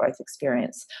spiritual growth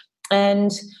experience.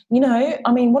 And,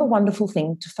 what a wonderful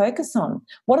thing to focus on.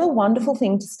 What a wonderful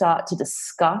thing to start to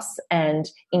discuss and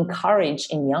encourage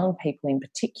in young people in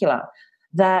particular,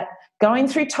 that going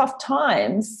through tough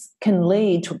times can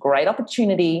lead to a great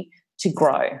opportunity to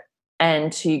grow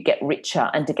and to get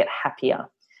richer and to get happier.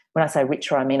 When I say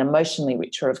richer, I mean emotionally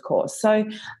richer, of course. So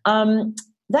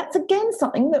that's, again,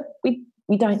 something that we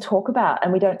don't talk about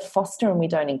and we don't foster and we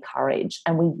don't encourage,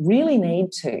 and we really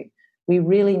need to. We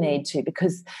really need to,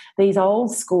 because these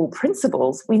old school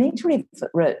principles, we need to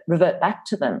revert back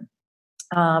to them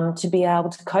to be able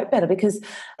to cope better, because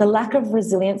the lack of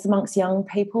resilience amongst young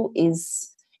people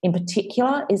in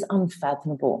particular is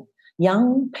unfathomable.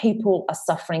 Young people are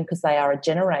suffering because they are a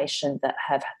generation that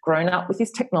have grown up with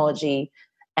this technology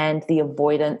and the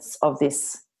avoidance of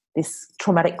this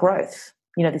traumatic growth,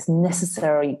 this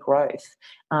necessary growth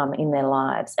in their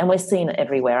lives. And we're seeing it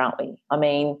everywhere, aren't we? I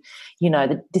mean,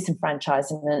 the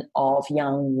disenfranchisement of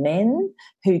young men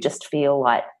who just feel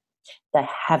like they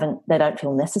don't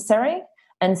feel necessary.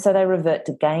 And so they revert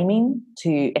to gaming,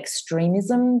 to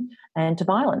extremism, and to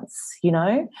violence,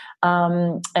 and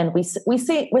we're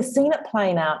seeing it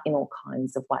playing out in all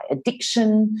kinds of ways.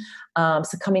 Addiction,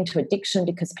 succumbing to addiction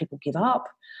because people give up,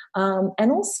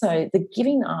 and also the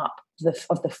giving up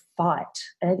of the fight.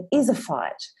 And it is a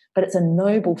fight, but it's a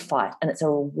noble fight, and it's a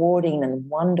rewarding and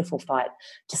wonderful fight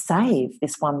to save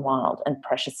this one wild and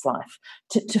precious life,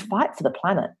 to fight for the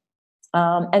planet.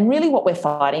 And really what we're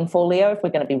fighting for, Leo, if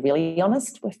we're going to be really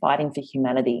honest, we're fighting for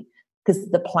humanity,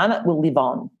 because the planet will live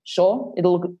on. Sure,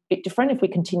 it'll look a bit different if we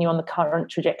continue on the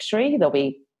current trajectory. There'll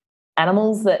be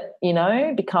animals that,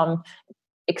 become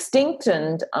extinct,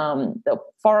 and the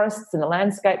forests and the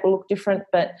landscape will look different.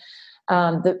 But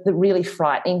the really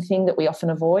frightening thing that we often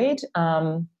avoid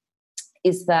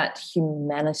is that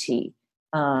humanity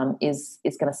is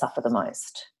going to suffer the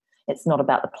most. It's not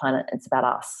about the planet, it's about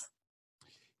us.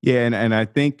 Yeah, and I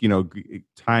think,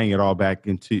 tying it all back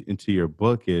into your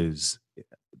book is,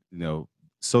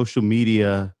 social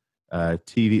media,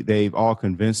 TV, they've all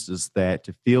convinced us that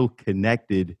to feel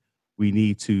connected, we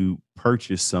need to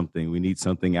purchase something. We need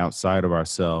something outside of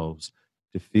ourselves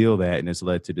to feel that. And it's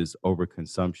led to this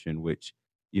overconsumption, which,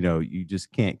 you just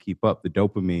can't keep up. The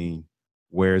dopamine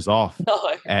wears off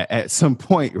at some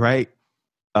point, right?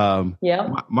 Yeah.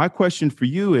 My question for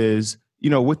you is,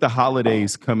 with the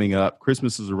holidays coming up,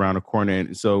 Christmas is around the corner,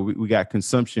 and so we got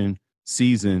consumption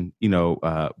season,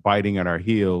 biting at our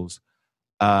heels.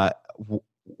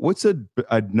 What's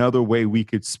another way we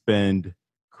could spend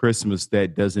Christmas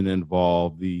that doesn't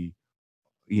involve the,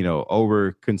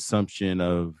 overconsumption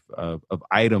of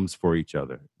items for each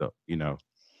other,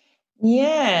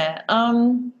 Yeah.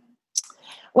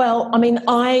 Well, I mean,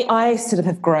 I sort of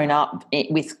have grown up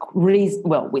with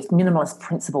with minimalist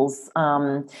principles,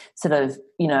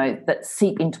 that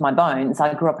seep into my bones.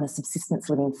 I grew up in a subsistence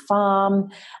living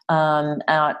farm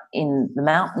out in the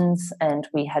mountains, and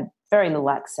we had very little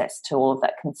access to all of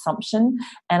that consumption.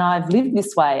 And I've lived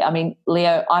this way. I mean,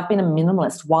 Leo, I've been a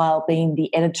minimalist while being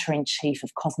the editor-in-chief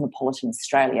of Cosmopolitan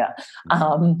Australia.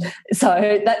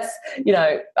 So that's,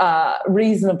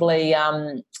 reasonably,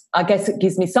 I guess it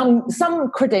gives me some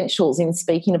credentials in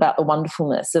speaking about the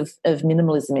wonderfulness of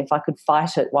minimalism if I could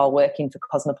fight it while working for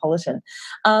Cosmopolitan.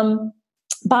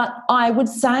 But I would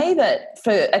say that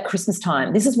at Christmas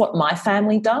time, this is what my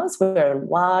family does. We're a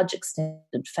large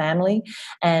extended family,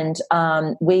 and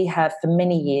we have for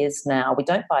many years now. We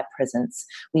don't buy presents.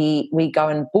 We go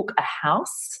and book a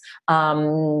house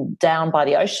down by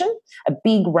the ocean, a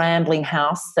big rambling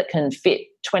house that can fit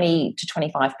 20 to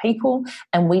 25 people,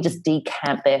 and we just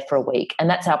decamp there for a week. And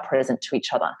that's our present to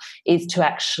each other, is to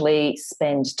actually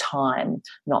spend time,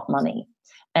 not money.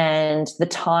 And the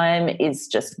time is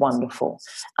just wonderful.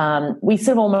 We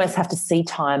sort of almost have to see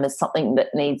time as something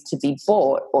that needs to be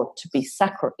bought or to be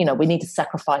we need to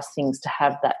sacrifice things to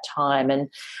have that time. And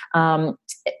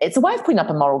it's a way of putting up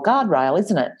a moral guardrail,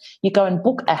 isn't it? You go and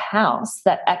book a house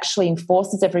that actually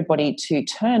enforces everybody to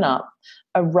turn up,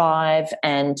 arrive,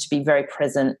 and to be very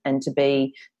present, and to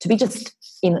be just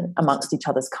in amongst each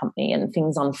other's company, and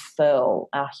things unfurl,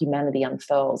 our humanity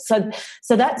unfurls.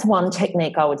 So that's one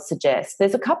technique I would suggest.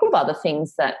 There's a couple of other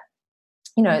things that,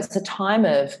 it's a time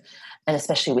of, and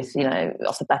especially with,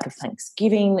 off the back of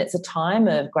Thanksgiving, it's a time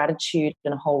of gratitude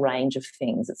and a whole range of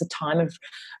things. It's a time of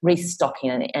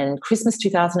restocking, and Christmas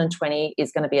 2020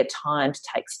 is going to be a time to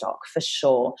take stock for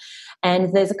sure.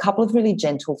 And there's a couple of really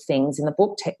gentle things in the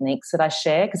book, techniques that I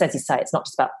share, because as you say, it's not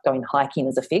just about going hiking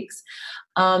as a fix.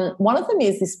 One of them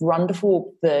is this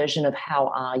wonderful version of how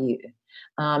are you?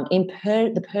 In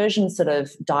the Persian sort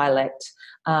of dialect,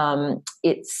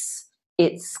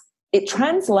 it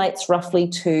translates roughly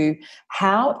to,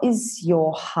 how is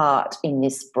your heart in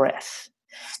this breath?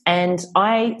 And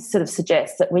I sort of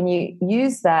suggest that when you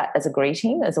use that as a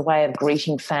greeting, as a way of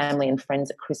greeting family and friends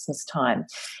at Christmas time,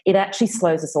 it actually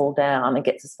slows us all down and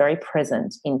gets us very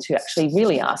present into actually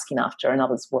really asking after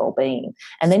another's well-being.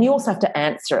 And then you also have to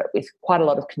answer it with quite a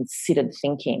lot of considered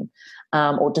thinking,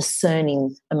 or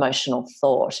discerning emotional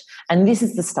thought. And this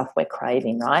is the stuff we're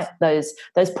craving, right? Those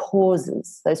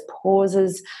pauses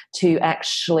to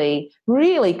actually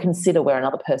really consider where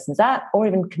another person's at, or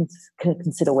even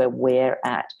consider where we're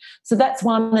at. So that's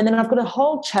one. And then I've got a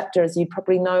whole chapter, as you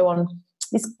probably know, on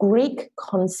this Greek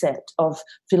concept of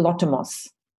philotimos.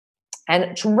 And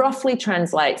it roughly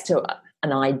translates to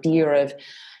an idea of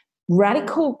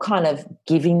radical kind of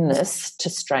givingness to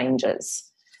strangers.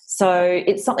 So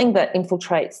it's something that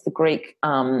infiltrates the Greek,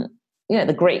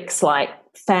 the Greeks, like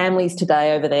families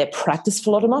today over there, practice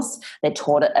philotimos. They're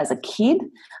taught it as a kid.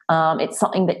 It's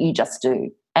something that you just do.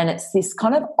 And it's this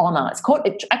kind of honour.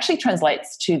 It actually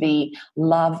translates to the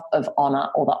love of honour,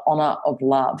 or the honour of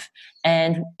love.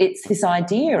 And it's this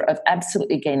idea of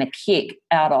absolutely getting a kick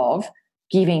out of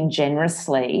giving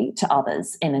generously to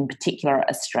others, and in particular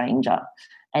a stranger.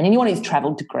 And anyone who's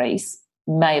travelled to Greece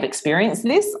may have experienced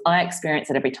this. I experience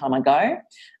it every time I go,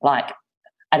 like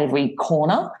at every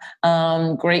corner.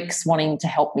 Greeks wanting to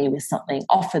help me with something,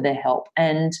 offer their help.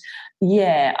 And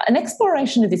an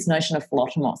exploration of this notion of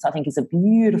philotimos, I think, is a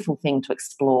beautiful thing to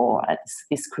explore at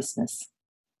this Christmas.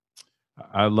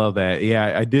 I love that.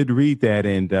 Yeah, I did read that,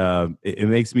 and it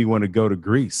makes me want to go to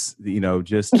Greece,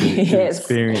 just to, yes. to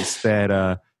experience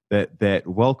that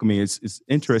welcoming. It's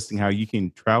interesting how you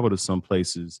can travel to some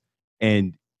places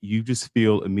and you just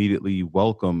feel immediately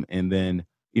welcome. And then,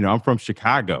 I'm from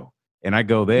Chicago, and I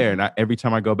go there, and every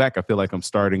time I go back, I feel like I'm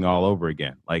starting all over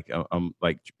again. Like I'm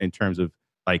like, in terms of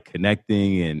like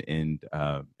connecting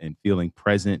and feeling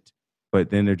present. But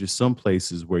then there are just some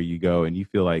places where you go and you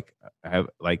feel like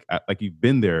you've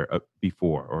been there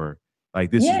before, or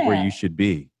like this is where you should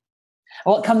be.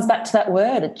 Well, it comes back to that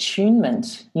word,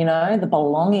 attunement, the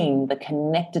belonging, the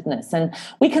connectedness. And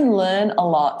we can learn a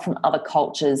lot from other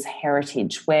cultures'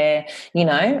 heritage where,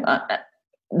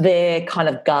 they're kind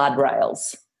of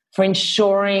guardrails for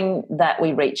ensuring that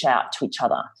we reach out to each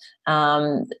other.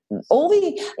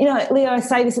 Leo, I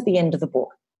say this at the end of the book,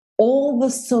 all the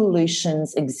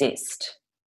solutions exist.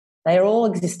 They all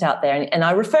exist out there. And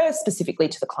I refer specifically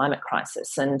to the climate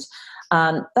crisis, and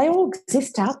they all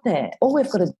exist out there. All we've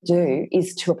got to do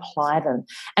is to apply them.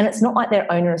 And it's not like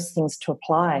they're onerous things to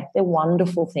apply. They're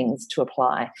wonderful things to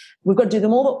apply. We've got to do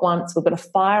them all at once. We've got to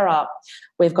fire up.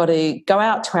 We've got to go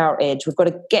out to our edge. We've got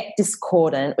to get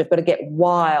discordant. We've got to get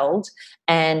wild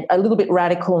and a little bit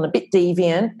radical and a bit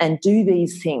deviant, and do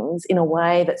these things in a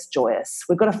way that's joyous.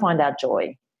 We've got to find our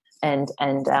joy and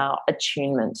our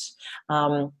attunement.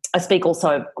 I speak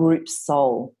also of group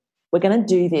soul. We're going to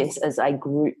do this as a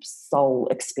group soul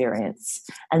experience,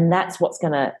 and that's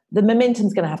the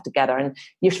momentum's going to have to gather. And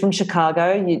you're from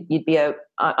Chicago, you'd be a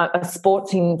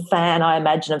sporting fan, I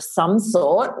imagine, of some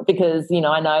sort, because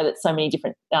I know that so many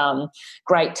different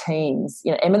great teams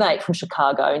emanate from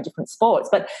Chicago in different sports.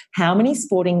 But how many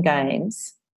sporting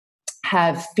games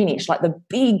have finished, like the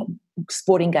big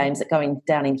sporting games that go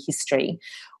down in history,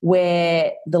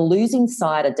 where the losing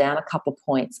side are down a couple of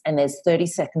points and there's 30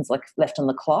 seconds left on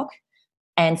the clock,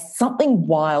 and something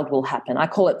wild will happen. I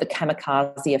call it the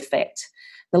kamikaze effect.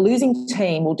 The losing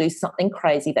team will do something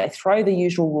crazy. They throw the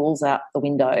usual rules out the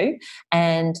window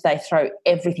and they throw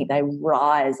everything. They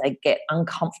rise, they get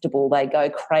uncomfortable, they go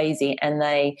crazy, and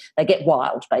they get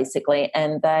wild, basically,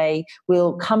 and they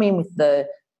will come in with the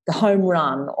home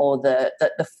run or the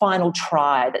final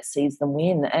try that sees them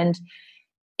win. And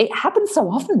it happens so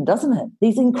often, doesn't it?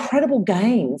 These incredible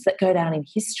games that go down in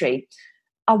history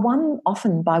are won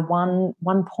often by one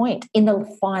point in the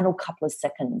final couple of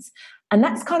seconds. And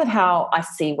that's kind of how I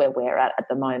see where we're at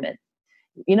the moment.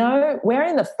 You know, we're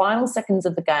in the final seconds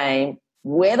of the game,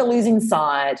 we're the losing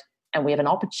side, and we have an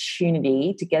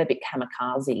opportunity to get a bit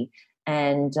kamikaze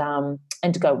and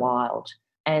to go wild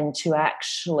and to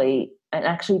actually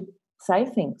say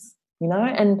things, you know.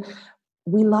 And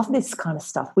we love this kind of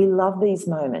stuff. We love these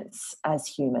moments as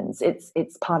humans.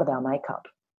 It's part of our makeup.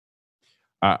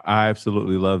 I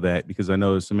absolutely love that, because I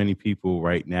know there's so many people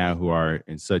right now who are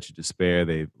in such despair.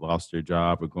 They've lost their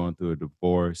job or going through a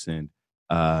divorce, and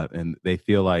they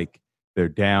feel like they're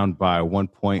down by 1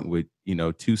 point with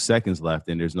 2 seconds left,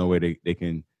 and there's no way they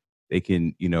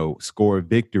can score a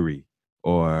victory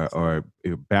or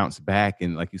bounce back.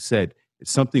 And like you said,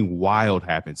 something wild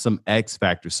happens, some X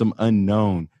factor, some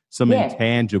unknown, some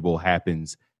intangible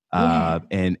happens.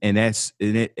 And that's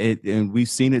and we've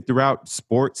seen it throughout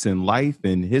sports and life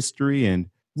and history, and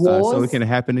so it can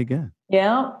happen again.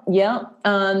 Yeah.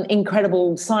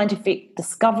 Incredible scientific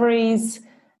discoveries,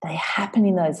 they happen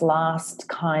in those last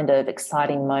kind of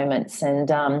exciting moments, and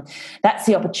that's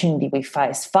the opportunity we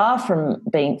face. Far from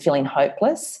feeling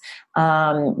hopeless,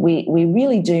 we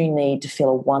really do need to feel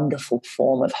a wonderful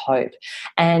form of hope.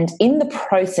 And in the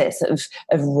process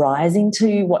of rising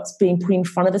to what's being put in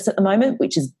front of us at the moment,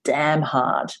 which is damn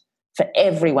hard for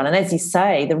everyone, and as you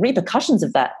say, the repercussions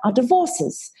of that are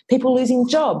divorces, people losing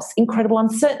jobs, incredible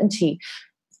uncertainty,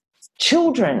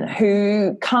 children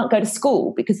who can't go to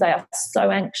school because they are so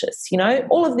anxious.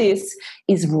 All of this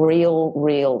is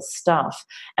real stuff,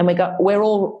 and we're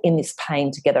all in this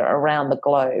pain together around the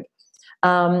globe.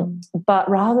 But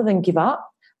rather than give up,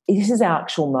 this is our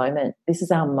actual moment. This is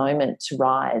our moment to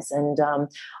rise, and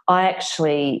I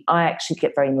actually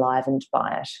get very enlivened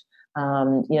by it.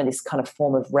 This kind of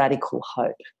form of radical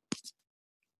hope.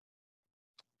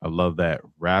 I love that,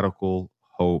 radical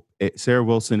hope. Sarah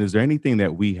Wilson, is there anything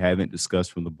that we haven't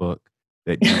discussed from the book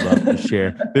that you'd love to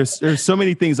share? There's so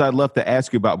many things I'd love to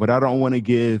ask you about, but I don't want to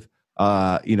give some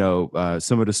of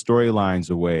the storylines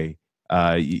away.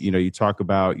 You talk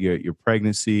about your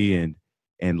pregnancy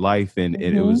and life, and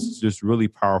it was just really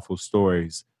powerful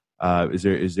stories.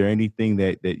 Is there anything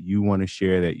that you want to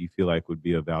share that you feel like would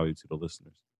be of value to the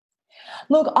listeners?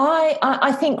 Look,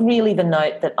 I think really the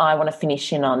note that I want to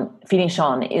finish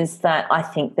on is that I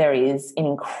think there is an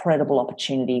incredible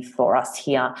opportunity for us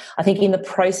here. I think in the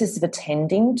process of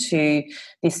attending to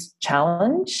this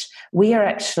challenge, we are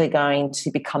actually going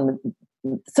to become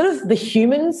sort of the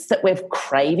humans that we're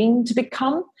craving to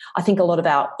become. I think a lot of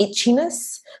our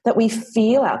itchiness that we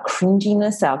feel, our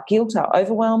cringiness, our guilt, our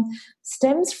overwhelm,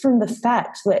 stems from the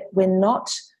fact that we're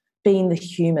not being the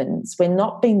humans. We're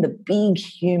not being the big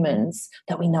humans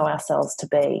that we know ourselves to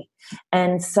be.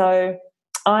 And so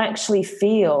I actually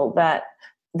feel that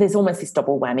there's almost this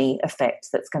double whammy effect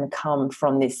that's going to come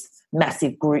from this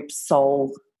massive group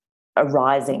soul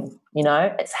arising.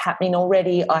 It's happening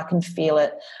already. I can feel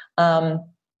it. I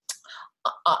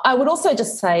would also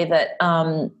just say that,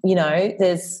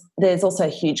 there's also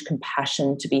huge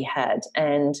compassion to be had.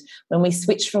 And when we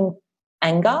switch from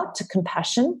anger to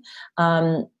compassion,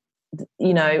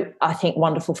 I think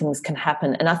wonderful things can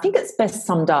happen. And I think it's best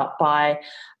summed up by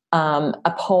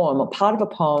a poem, or part of a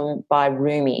poem by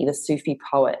Rumi, the Sufi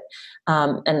poet.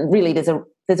 And really there's a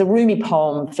Rumi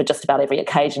poem for just about every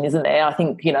occasion, isn't there? I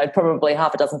think, probably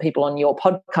half a dozen people on your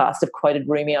podcast have quoted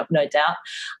Rumi, no doubt.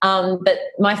 But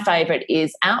my favourite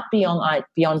is, out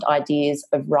beyond ideas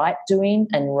of right doing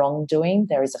and wrong doing,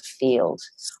 there is a field.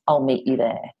 I'll meet you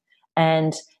there.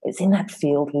 And it's in that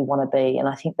field we want to be, and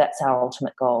I think that's our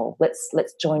ultimate goal.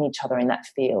 Let's join each other in that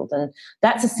field, and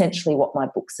that's essentially what my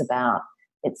book's about.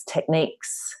 It's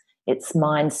techniques, it's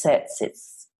mindsets,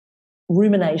 it's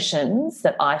ruminations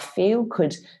that I feel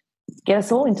could get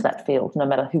us all into that field, no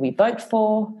matter who we vote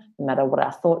for, no matter what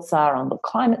our thoughts are on the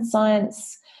climate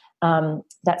science.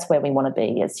 That's where we want to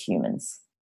be as humans.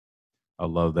 I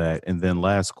love that. And then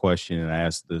last question, and I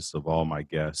ask this of all my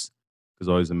guests, because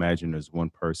I always imagine there's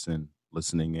one person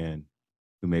listening in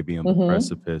who may be on the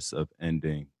precipice of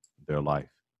ending their life.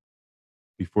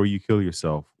 before you kill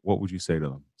yourself, what would you say to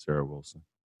them, Sarah Wilson?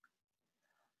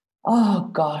 Oh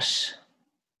gosh,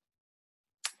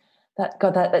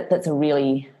 that's a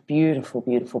really beautiful,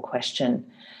 beautiful question.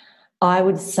 I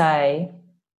would say,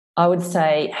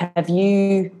 have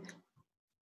you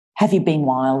been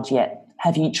wild yet?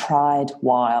 Have you tried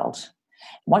wild?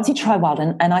 Once you try wild,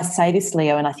 and I say this,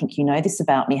 Leo, and I think you know this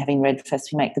about me, having read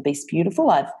First We Make the Beast Beautiful,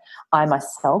 I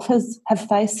myself have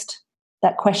faced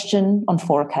that question on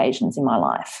 4 occasions in my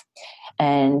life,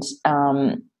 and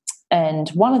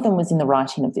one of them was in the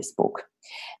writing of this book.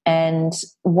 And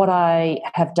what I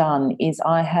have done is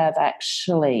I have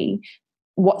actually,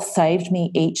 what saved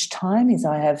me each time is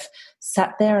I have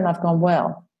sat there and I've gone,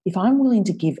 well, if I'm willing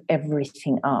to give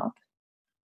everything up,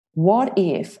 what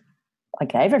if I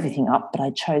gave everything up, but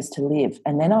I chose to live?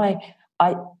 And then I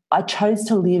chose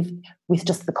to live with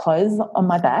just the clothes on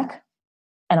my back,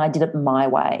 and I did it my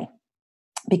way.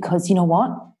 Because you know what?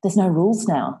 There's no rules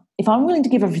now. If I'm willing to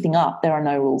give everything up, there are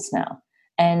no rules now.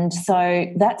 And so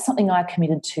that's something I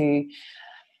committed to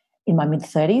in my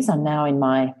mid-30s. I'm now in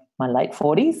my late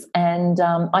 40s, and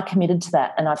I committed to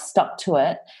that, and I've stuck to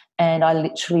it, and I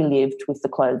literally lived with the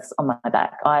clothes on my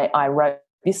back. I wrote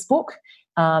this book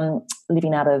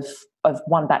living out of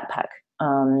one backpack,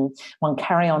 one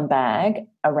carry-on bag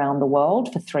around the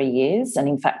world for 3 years, and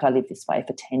in fact I lived this way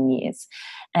for 10 years.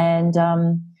 And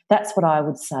that's what I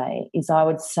would say, is I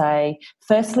would say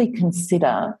firstly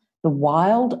consider the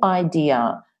wild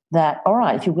idea that, all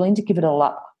right, if you're willing to give it all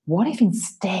up, what if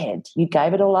instead you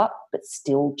gave it all up but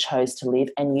still chose to live,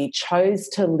 and you chose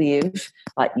to live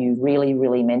like you really,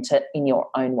 really meant it in your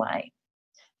own way?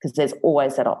 Because there's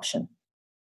always that option.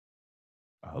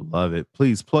 I love it.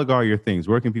 Please plug all your things.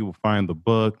 Where can people find the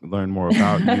book, learn more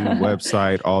about you,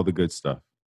 website, all the good stuff?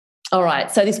 All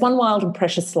right. So this One Wild and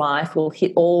Precious Life will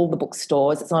hit all the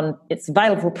bookstores. It's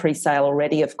available pre-sale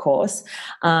already, of course,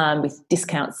 with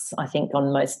discounts, I think,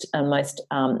 on most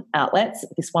outlets.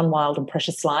 This One Wild and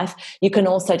Precious Life. You can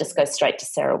also just go straight to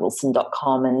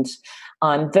sarahwilson.com, and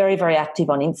I'm very, very active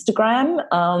on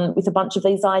Instagram with a bunch of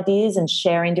these ideas and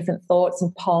sharing different thoughts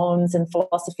and poems and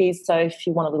philosophies. So if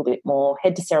you want a little bit more,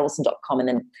 head to sarahwilson.com, and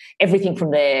then everything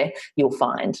from there you'll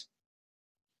find.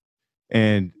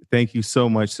 And thank you so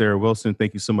much, Sarah Wilson.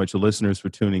 Thank you so much, listeners, for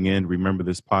tuning in. Remember,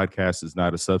 this podcast is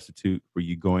not a substitute for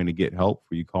you going to get help,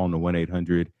 for you calling the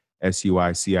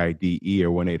 1-800-SUICIDE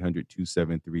or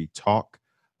 1-800-273-TALK.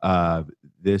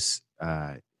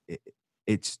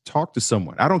 It's talk to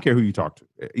someone. I don't care who you talk to.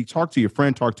 You talk to your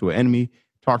friend, talk to an enemy,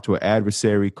 talk to an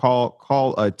adversary,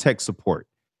 call tech support.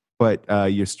 But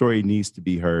your story needs to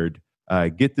be heard.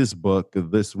 Get this book,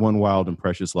 This One Wild and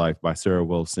Precious Life by Sarah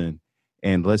Wilson,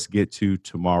 and let's get to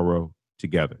tomorrow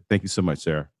together. Thank you so much,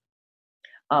 Sarah.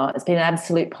 It's been an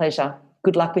absolute pleasure.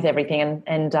 Good luck with everything,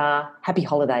 and happy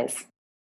holidays.